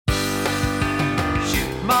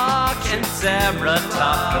Mark and Sarah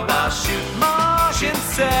talk about shoot. Mark and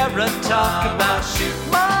Sarah talk about shoot.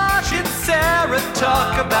 Mark and Sarah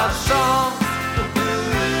talk about songs.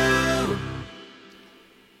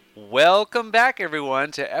 Welcome back,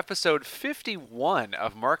 everyone, to episode 51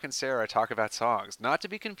 of Mark and Sarah Talk About Songs. Not to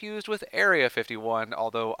be confused with Area 51,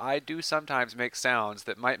 although I do sometimes make sounds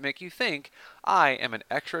that might make you think I am an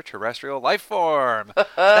extraterrestrial life form.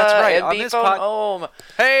 That's right. On this home.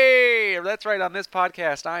 Hey, that's right. On this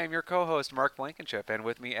podcast, I am your co-host, Mark Blankenship, and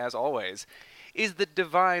with me, as always, is the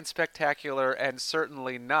divine, spectacular, and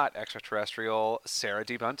certainly not extraterrestrial Sarah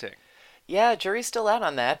D. Bunting. Yeah, jury's still out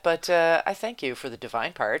on that, but I thank you for the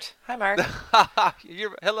divine part. Hi, Mark.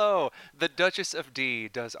 Hello. The Duchess of D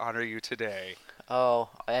does honor you today.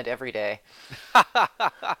 Oh, and every day.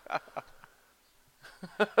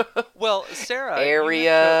 Well, Sarah...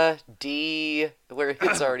 Area D, where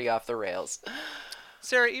it's already off the rails.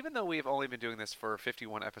 Sarah, even though we've only been doing this for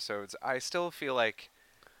 51 episodes, I still feel like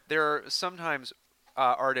there are sometimes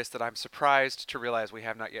artists that I'm surprised to realize we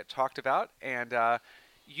have not yet talked about, and...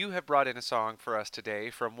 you have brought in a song for us today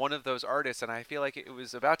from one of those artists, and I feel like it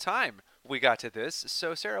was about time we got to this.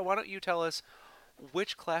 So, Sarah, why don't you tell us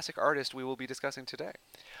which classic artist we will be discussing today?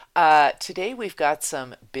 Today we've got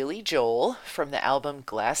some Billy Joel from the album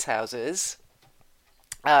Glass Houses,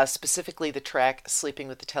 specifically the track Sleeping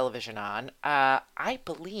with the Television On. I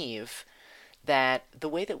believe that the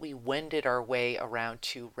way that we wended our way around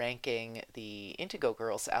to ranking the Indigo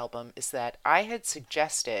Girls album is that I had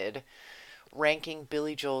suggested ranking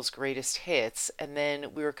Billy Joel's greatest hits, and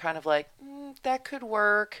then we were kind of like, that could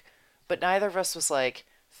work, but neither of us was like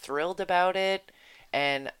thrilled about it,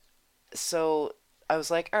 and so I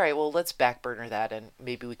was like, all right, well, let's backburner that, and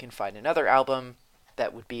maybe we can find another album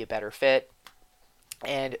that would be a better fit.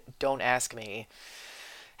 And don't ask me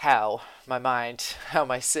how my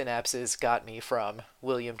synapses got me from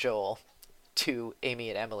William Joel to Amy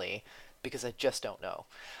and Emily, because I just don't know.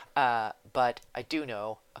 But I do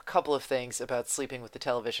know a couple of things about Sleeping with the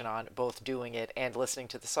Television On, both doing it and listening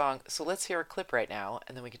to the song. So let's hear a clip right now,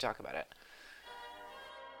 and then we can talk about it.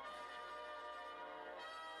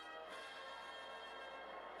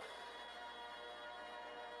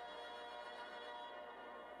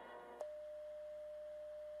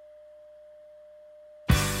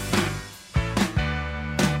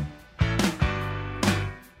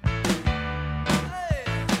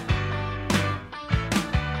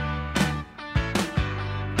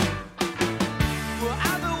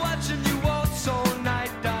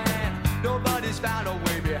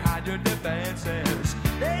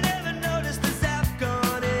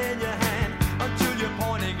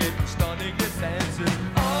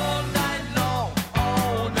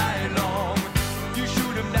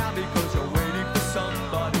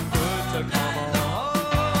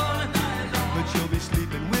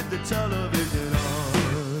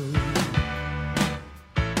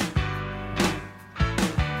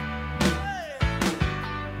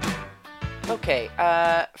 Okay,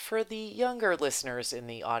 for the younger listeners in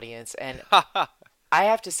the audience, and I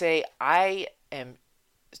have to say, I am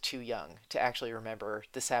too young to actually remember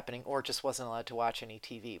this happening, or just wasn't allowed to watch any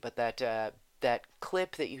TV, but that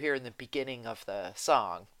clip that you hear in the beginning of the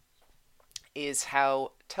song is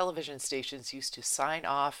how television stations used to sign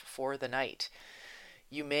off for the night.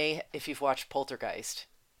 You may, if you've watched Poltergeist,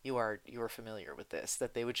 you are familiar with this,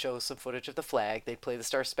 that they would show some footage of the flag, they'd play the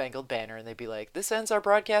Star Spangled Banner, and they'd be like, this ends our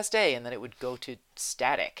broadcast day, and then it would go to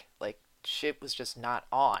static. Like, shit was just not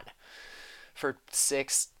on for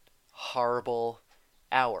 6 horrible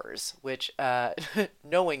hours, which,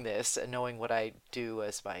 knowing this, and knowing what I do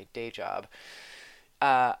as my day job,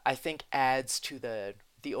 I think adds to the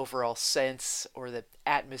overall sense or the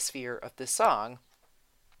atmosphere of the song.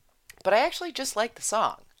 But I actually just like the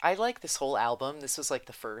song. I like this whole album. This was like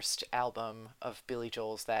the first album of Billy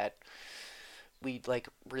Joel's that we like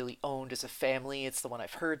really owned as a family. It's the one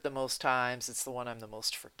I've heard the most times. It's the one I'm the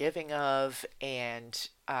most forgiving of. And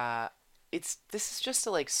this is just a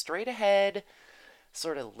like straight ahead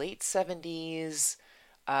sort of late 70s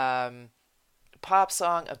pop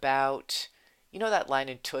song about, you know, that line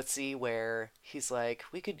in Tootsie where he's like,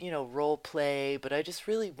 we could, role play, but I just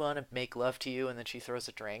really want to make love to you. And then she throws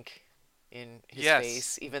a drink in his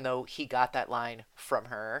face, even though he got that line from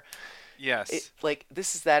her. Yes. It's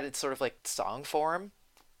sort of like song form.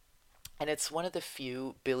 And it's one of the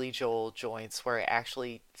few Billy Joel joints where I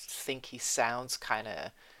actually think he sounds kind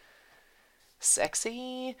of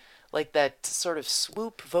sexy. Like that sort of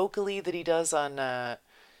swoop vocally that he does on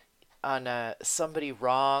Somebody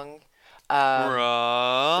Wrong. Wrong.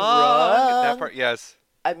 That part, yes.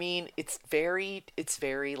 I mean, it's very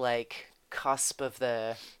like cusp of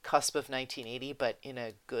 1980, but in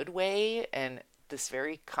a good way, and this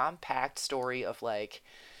very compact story of like,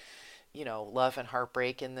 love and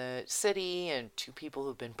heartbreak in the city and two people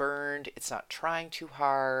who've been burned. It's not trying too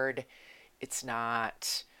hard. It's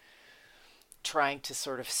not trying to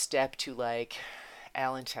sort of step to like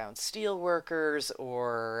Allentown Steelworkers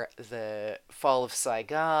or the fall of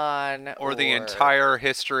Saigon Or the entire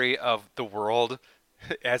history of the world,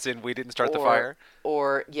 as in we didn't start the fire.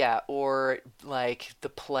 Or like the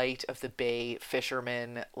plight of the Bay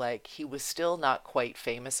fishermen. Like, he was still not quite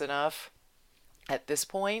famous enough at this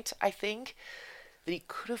point, I think, that he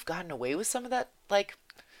could have gotten away with some of that, like,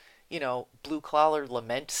 blue collar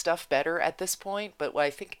lament stuff better at this point. But I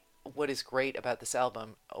think what is great about this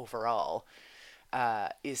album overall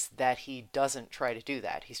is that he doesn't try to do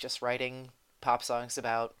that. He's just writing pop songs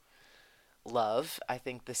about love. I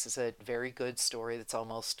think this is a very good story that's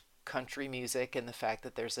almost country music in the fact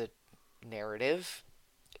that there's a narrative.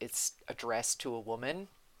 It's addressed to a woman.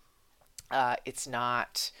 It's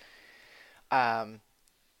not,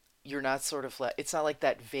 you're not sort of like, it's not like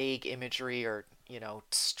that vague imagery or,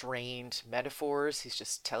 strained metaphors. He's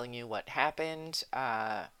just telling you what happened.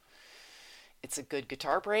 It's a good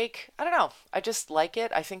guitar break. I don't know. I just like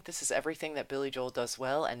it. I think this is everything that Billy Joel does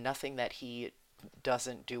well and nothing that he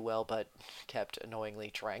doesn't do well but kept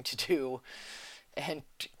annoyingly trying to do and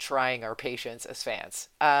trying our patience as fans.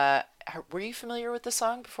 Were you familiar with the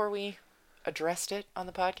song before we addressed it on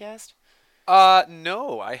the podcast?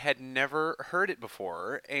 No, I had never heard it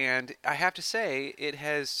before, and I have to say it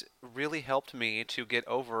has really helped me to get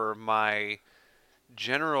over my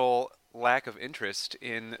general lack of interest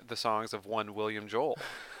in the songs of one William Joel.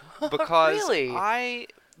 Because Really?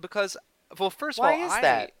 well, first of Why all, is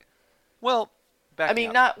that? Well, back I me mean,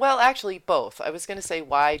 up. not, well, actually, both. I was going to say,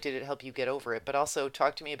 why did it help you get over it? But also,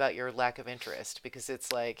 talk to me about your lack of interest, because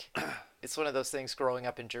it's like, it's one of those things growing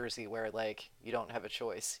up in Jersey where, like, you don't have a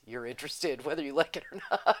choice. You're interested whether you like it or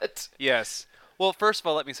not. Yes. Well, first of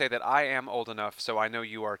all, let me say that I am old enough, so I know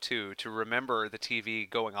you are too, to remember the TV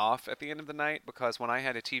going off at the end of the night, because when I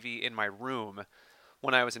had a TV in my room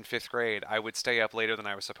when I was in 5th grade, I would stay up later than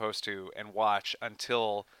I was supposed to and watch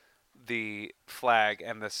until the flag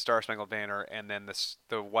and the Star Spangled Banner and then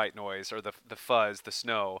the white noise or the fuzz, the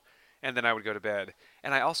snow, and then I would go to bed.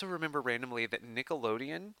 And I also remember randomly that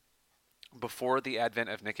Nickelodeon, before the advent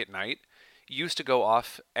of Nick at Night, used to go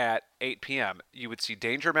off at 8 p.m. You would see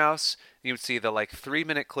Danger Mouse, you would see the like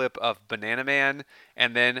 3-minute clip of Banana Man,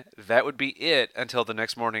 and then that would be it until the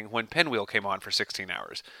next morning when Pinwheel came on for 16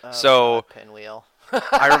 hours. Oh, So God, Pinwheel.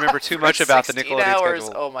 I remember too For much about the 16 Nickelodeon hours.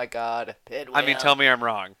 schedule. Oh, my God. Pinwheel. I mean, tell me I'm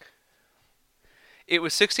wrong. It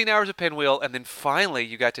was 16 hours of Pinwheel, and then finally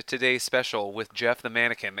you got to Today's Special with Jeff the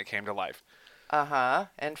Mannequin that came to life. Uh-huh.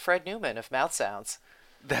 And Fred Newman of Mouth Sounds.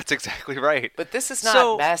 That's exactly right. But this is not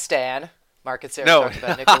So- Mastan. Mark and Sarah No. talked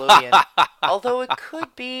about Nickelodeon. Although it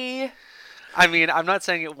could be. I mean, I'm not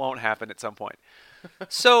saying it won't happen at some point.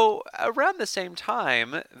 So, around the same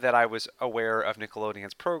time that I was aware of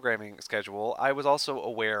Nickelodeon's programming schedule, I was also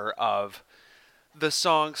aware of the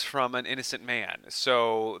songs from An Innocent Man.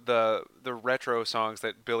 So, the retro songs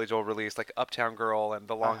that Billy Joel released, like Uptown Girl and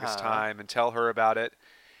The Longest Uh-huh. Time and Tell Her About It.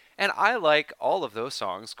 And I like all of those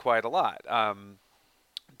songs quite a lot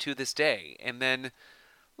to this day. And then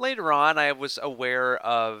later on, I was aware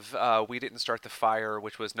of We Didn't Start the Fire,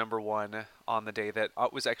 which was #1 on the day that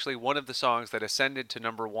was actually one of the songs that ascended to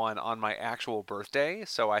 #1 on my actual birthday.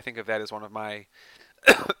 So I think of that as one of my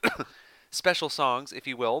special songs, if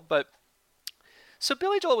you will. But so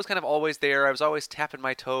Billy Joel was kind of always there. I was always tapping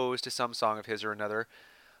my toes to some song of his or another.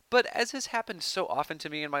 But as has happened so often to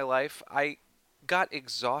me in my life, I got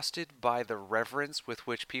exhausted by the reverence with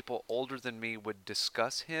which people older than me would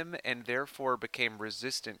discuss him and therefore became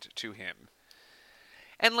resistant to him.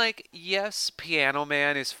 And like, yes, Piano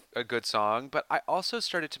Man is a good song, but I also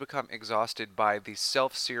started to become exhausted by the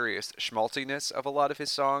self-serious schmaltiness of a lot of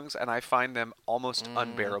his songs, and I find them almost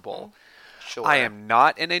unbearable. Sure. I am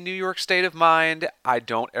not in a New York state of mind. I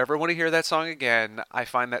don't ever want to hear that song again. I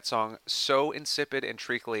find that song so insipid and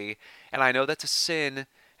treacly, and I know that's a sin,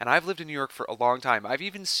 and I've lived in New York for a long time. I've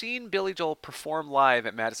even seen Billy Joel perform live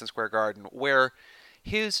at Madison Square Garden, where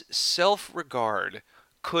his self-regard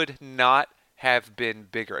could not have been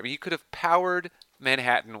bigger. I mean, he could have powered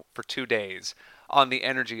Manhattan for 2 days on the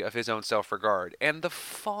energy of his own self-regard and the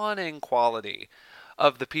fawning quality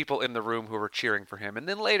of the people in the room who were cheering for him. And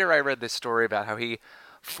then later I read this story about how he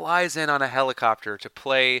flies in on a helicopter to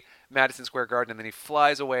play Madison Square Garden, and then he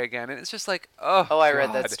flies away again. And it's just like, Oh, I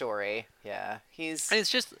read that God. story. Yeah. And it's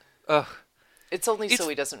just, ugh. It's only so It's-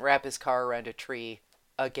 he doesn't wrap his car around a tree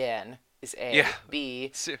again, is A. Yeah.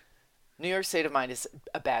 B, Se- New York State of Mind is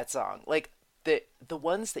a bad song. Like the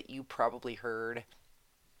ones that you probably heard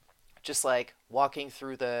just like walking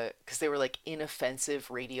through because they were like inoffensive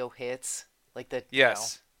radio hits, like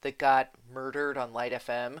Yes. that got murdered on Light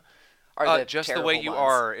FM, are the Just the terrible Way You ones.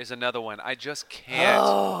 Are is another one. I just can't.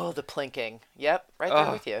 Oh, the plinking. Yep, right there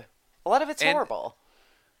Ugh. with you. A lot of it's And horrible.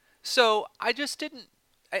 So I just didn't.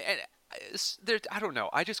 I don't know.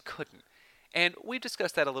 I just couldn't. And we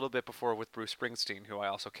discussed that a little bit before with Bruce Springsteen, who I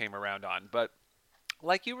also came around on. But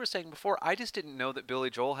like you were saying before, I just didn't know that Billy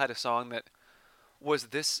Joel had a song that was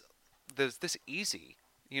this easy.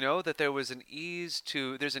 You know, that there's an ease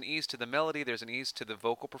to the melody, there's an ease to the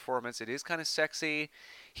vocal performance. It is kind of sexy.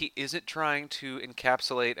 He isn't trying to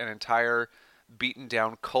encapsulate an entire beaten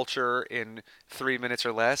down culture in 3 minutes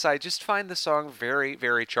or less. I just find the song very,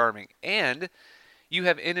 very charming. And you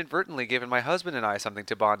have inadvertently given my husband and I something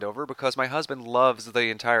to bond over because my husband loves the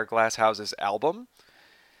entire Glass Houses album.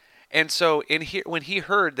 And so when he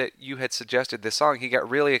heard that you had suggested this song, he got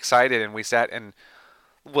really excited, and we sat and,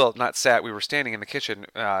 well, not sat, we were standing in the kitchen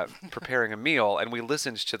preparing a meal, and we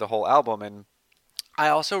listened to the whole album. And I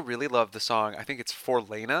also really love the song, I think it's For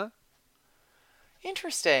Lena.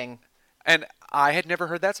 Interesting. And I had never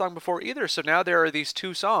heard that song before either. So now there are these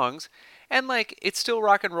two songs, and like it's still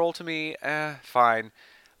rock and roll to me. Fine.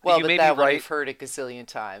 Well, You but may that be one right. you've heard a gazillion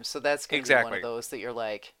times, so that's going to be one Exactly. of those that you're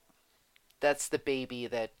like, that's the baby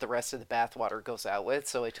that the rest of the bathwater goes out with,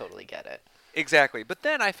 so I totally get it. Exactly. But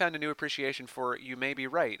then I found a new appreciation for You May Be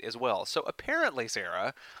Right as well. So apparently,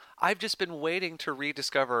 Sarah, I've just been waiting to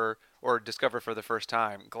rediscover or discover for the first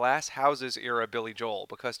time Glass Houses era Billy Joel,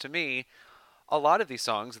 because to me, a lot of these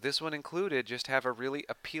songs, this one included, just have a really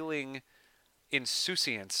appealing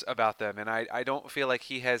insouciance about them. And I don't feel like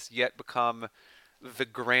he has yet become the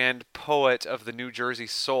grand poet of the New Jersey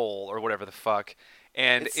soul or whatever the fuck.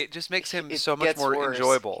 And it just makes him It so much gets more worse.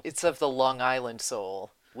 enjoyable. It's of the Long Island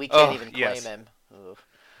soul. We can't even claim yes. him. Ugh.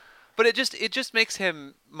 But it just makes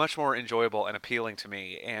him much more enjoyable and appealing to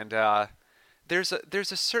me. And there's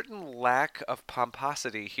a certain lack of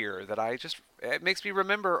pomposity here that it makes me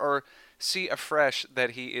remember or see afresh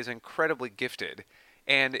that he is incredibly gifted,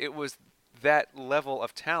 and it was that level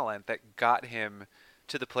of talent that got him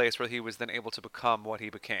to the place where he was then able to become what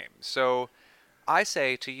he became. So I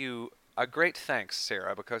say to you a great thanks,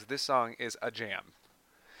 Sarah, because this song is a jam.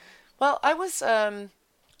 Well, I was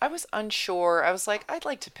unsure. I was like, I'd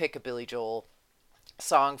like to pick a Billy Joel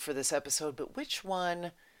song for this episode, but which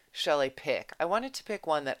one shall I pick? I wanted to pick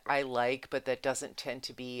one that I like, but that doesn't tend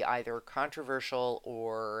to be either controversial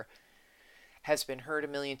or has been heard a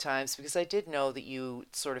million times, because I did know that you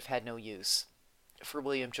sort of had no use for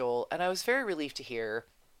William Joel, and I was very relieved to hear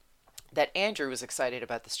that Andrew was excited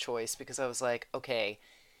about this choice, because I was like, okay,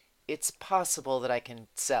 it's possible that I can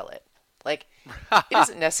sell it. Like, it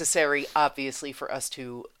isn't necessary, obviously, for us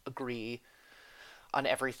to agree on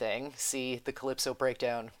everything. See the Calypso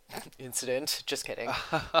breakdown incident. Just kidding.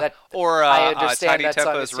 That Or I understand Tiny that song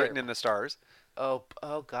Tempo's is Written terrible. in the Stars. Oh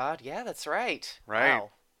God, yeah, that's right. Right.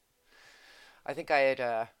 Wow. I think I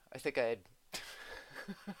had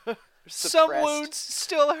Some suppressed. wounds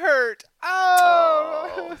still hurt.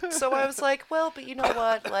 Oh. So I was like, well, but you know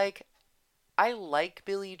what? Like, I like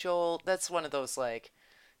Billy Joel. That's one of those, like,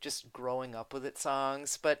 just growing up with it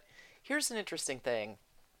songs. But here's an interesting thing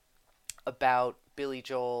about Billy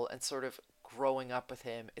Joel and sort of growing up with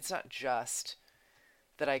him. It's not just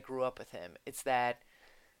that I grew up with him, it's that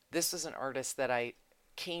this was an artist that I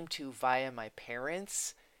came to via my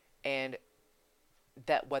parents, and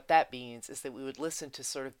that what that means is that we would listen to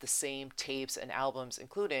sort of the same tapes and albums,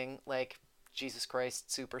 including like Jesus Christ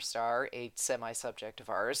Superstar, a semi-subject of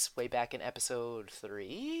ours, way back in episode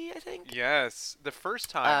 3, I think. Yes, the first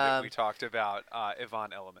time that we talked about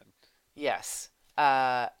Yvonne Elliman. Yes,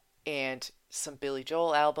 and some Billy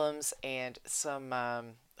Joel albums and some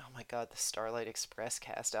oh my God, the Starlight Express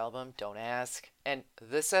cast album. Don't ask, and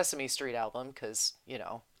the Sesame Street album, because you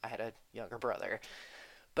know I had a younger brother,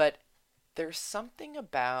 but there's something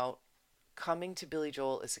about coming to Billy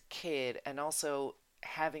Joel as a kid and also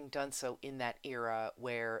having done so in that era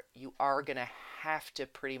where you are going to have to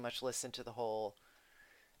pretty much listen to the whole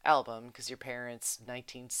album because your parents'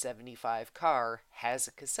 1975 car has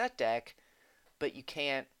a cassette deck, but you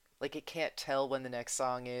can't, like, it can't tell when the next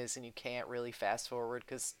song is, and you can't really fast forward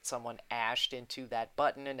because someone ashed into that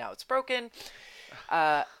button and now it's broken.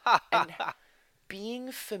 And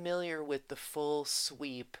being familiar with the full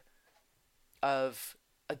sweep of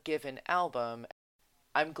a given album,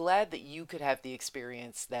 I'm glad that you could have the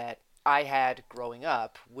experience that I had growing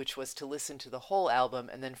up, which was to listen to the whole album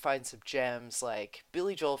and then find some gems. Like,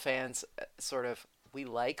 Billy Joel fans sort of, we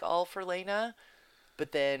like All for Lena,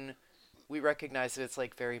 but then we recognize that it's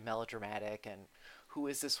like very melodramatic and who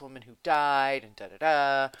is this woman who died and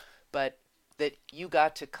da-da-da, but that you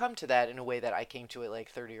got to come to that in a way that I came to it like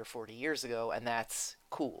 30 or 40 years ago, and that's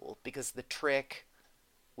cool, because the trick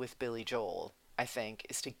with Billy Joel, I think,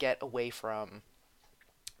 is to get away from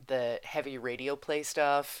the heavy radio play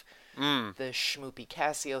stuff, the schmoopy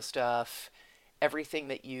Casio stuff, everything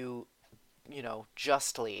that you know,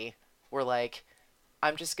 justly were like,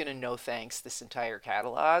 I'm just going to no thanks this entire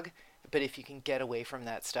catalog. But if you can get away from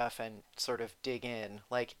that stuff and sort of dig in,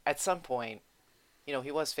 like at some point, you know,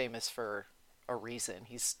 he was famous for a reason.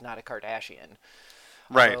 He's not a Kardashian.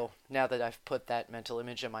 Right. Although, now that I've put that mental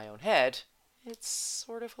image in my own head, it's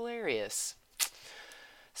sort of hilarious.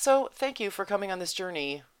 So thank you for coming on this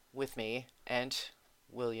journey with me and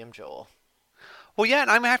William Joel. Well, yeah,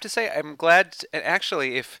 and I'm going to have to say, I'm glad, and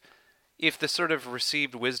actually, if the sort of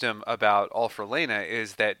received wisdom about All for Lena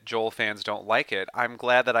is that Joel fans don't like it, I'm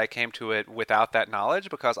glad that I came to it without that knowledge,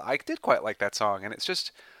 because I did quite like that song, and it's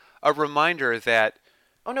just a reminder that...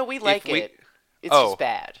 Oh, no, we like it. It's just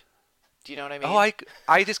bad. Do you know what I mean? Oh,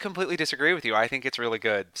 I just completely disagree with you. I think it's really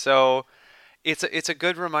good. So it's a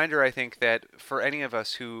good reminder, I think, that for any of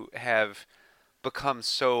us who have become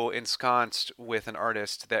so ensconced with an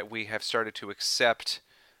artist that we have started to accept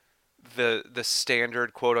the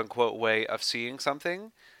standard quote-unquote way of seeing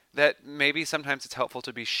something, that maybe sometimes it's helpful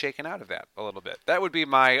to be shaken out of that a little bit. That would be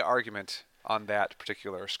my argument on that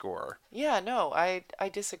particular score. Yeah, no, I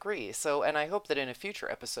disagree. So, and I hope that in a future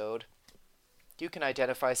episode, you can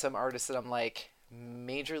identify some artists that I'm like,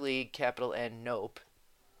 Major League, capital N, nope.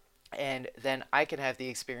 And then I can have the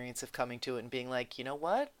experience of coming to it and being like, you know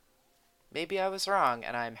what? Maybe I was wrong,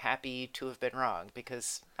 and I'm happy to have been wrong,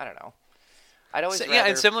 because, I don't know. I'd always rather... Yeah,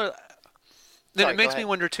 and similar... Then Sorry, it makes me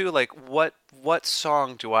wonder, too, like, what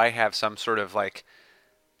song do I have some sort of, like,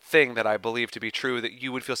 thing that I believe to be true that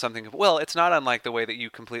you would feel something... Well, it's not unlike the way that you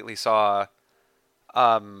completely saw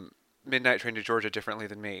Midnight Train to Georgia differently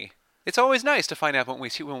than me. It's always nice to find out when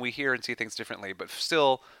we hear and see things differently, but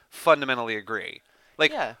still fundamentally agree.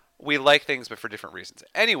 Like, Yeah. We like things, but for different reasons.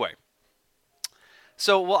 Anyway,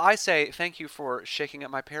 so, well, I say thank you for shaking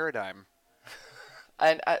up my paradigm.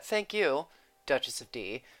 And thank you, Duchess of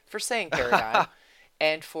D, for saying paradigm,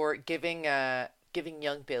 and for giving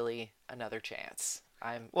young Billy another chance.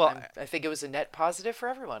 I think it was a net positive for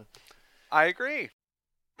everyone. I agree.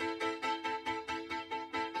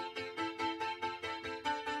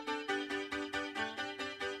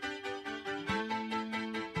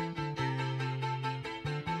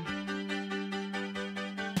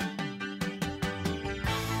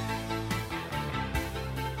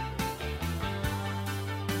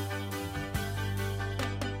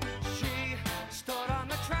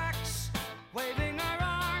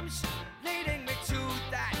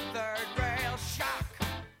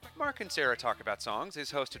 Mark and Sarah Talk About Songs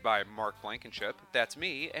is hosted by Mark Blankenship, that's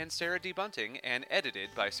me, and Sarah D. Bunting, and edited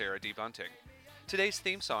by Sarah D. Bunting. Today's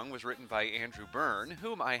theme song was written by Andrew Byrne,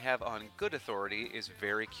 whom I have on good authority is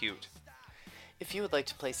very cute. If you would like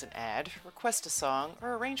to place an ad, request a song,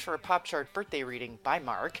 or arrange for a Pop Chart birthday reading by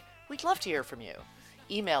Mark, we'd love to hear from you.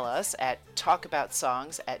 Email us at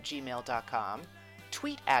talkaboutsongs@gmail.com,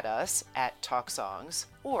 tweet at us at talksongs,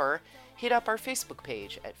 or hit up our Facebook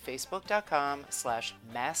page at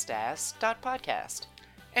facebook.com/massedass.podcast.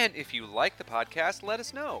 And if you like the podcast, let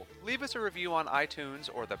us know. Leave us a review on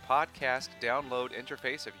iTunes or the podcast download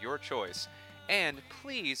interface of your choice. And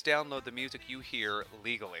please download the music you hear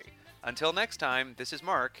legally. Until next time, this is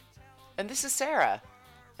Mark. And this is Sarah.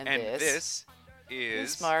 And this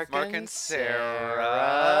is Mark and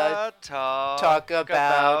Sarah talk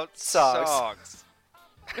about songs.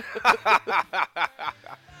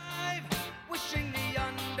 Wishing the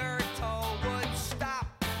undertow would stop.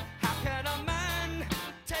 How can a man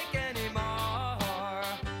take any more?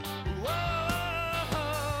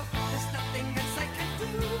 Whoa, there's nothing else I can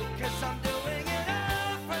do, 'cause I'm doing it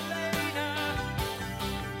all for Lena.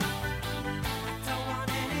 I don't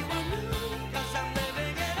want anyone new, 'cause I'm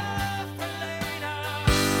living it all for Lena.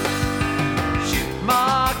 Shoot,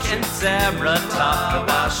 Mark and Sarah talk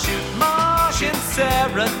about shoot. Mark and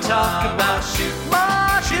Sarah talk about shoot.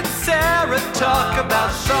 Mark and Sarah talk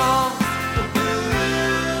about songs.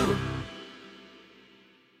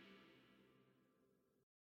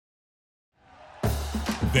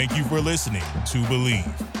 Thank you for listening to Believe.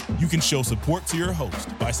 You can show support to your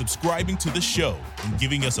host by subscribing to the show and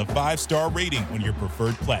giving us a 5-star rating on your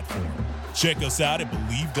preferred platform. Check us out at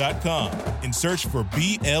Believe.com and search for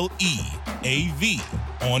BLEAV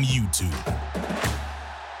on YouTube.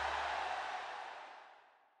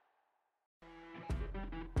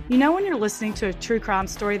 You know when you're listening to a true crime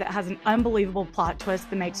story that has an unbelievable plot twist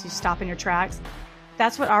that makes you stop in your tracks?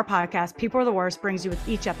 That's what our podcast, People Are the Worst, brings you with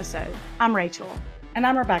each episode. I'm Rachel. And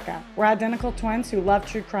I'm Rebecca. We're identical twins who love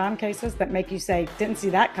true crime cases that make you say, didn't see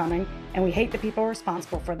that coming, and we hate the people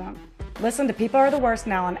responsible for them. Listen to People Are the Worst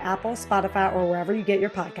now on Apple, Spotify, or wherever you get your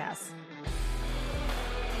podcasts.